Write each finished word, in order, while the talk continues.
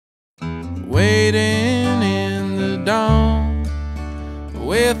waiting in the dawn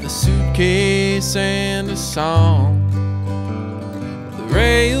with a suitcase and a song. The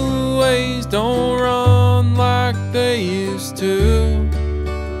railways don't run like they used to.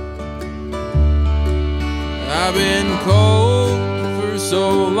 I've been cold for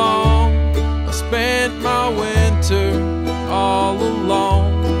so long, I spent my winter all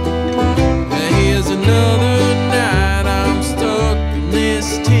alone. And here's another night I'm stuck in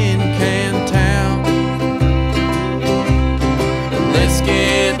this tin can town. Let's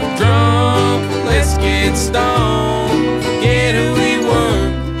get drunk, let's get stoned, forget who we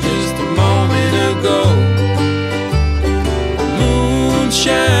were just a moment ago.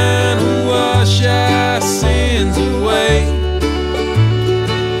 Moonshine will wash our sins away.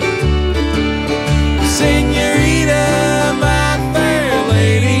 Senorita, my fair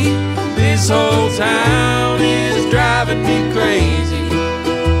lady, this whole town is driving me crazy,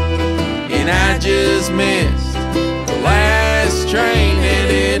 and I just missed the last train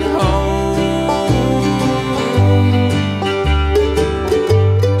headed home.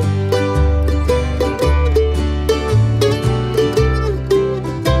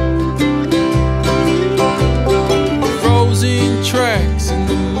 Frozen tracks in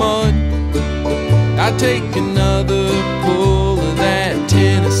the mud, I take another pull of that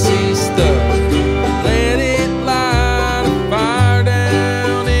Tennessee stuff. Let it light a fire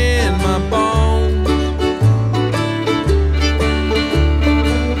down in my bones.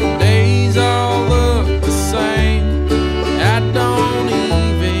 Days all look the same, I don't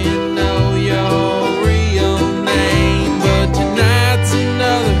even know your real name. But tonight's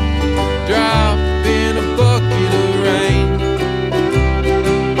another drop in a bucket of rain.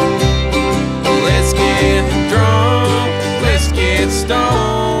 Let's get drunk, let's get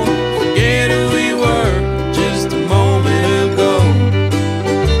stoned, forget who we were just a moment ago.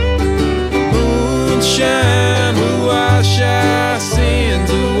 Moonshine will wash our sins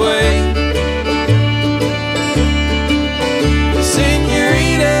away.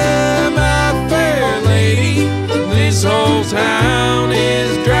 Senorita, my fair lady, this whole town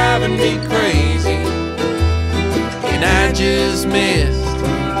is driving me crazy, and I just missed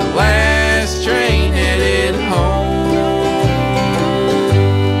the last train headed home.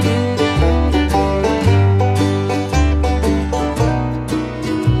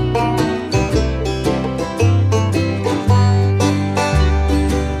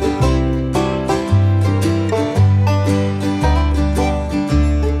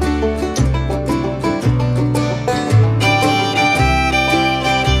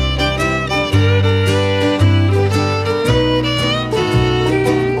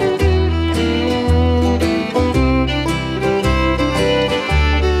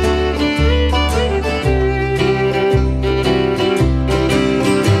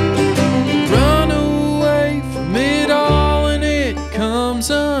 Run away from it all and it comes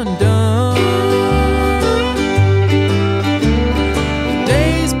undone.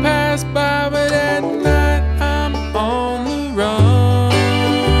 Days pass by, but at night I'm on the run.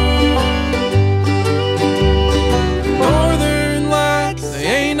 Northern lights, they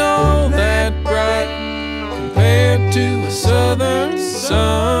ain't all that bright compared to a southern sun.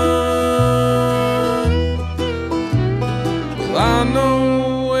 Well, I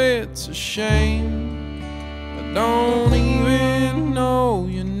know it's a shame, I don't even know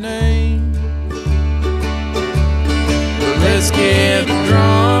your name. But let's get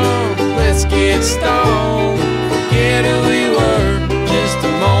drunk, let's get stoned, forget who we were just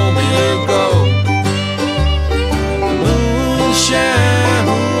a moment ago. Moonshine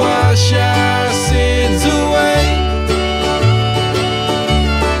will wash our sins away.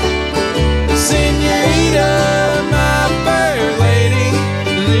 Senorita, my fair lady,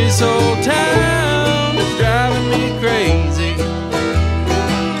 this whole town is driving me crazy,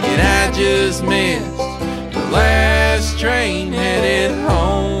 and I just missed the last train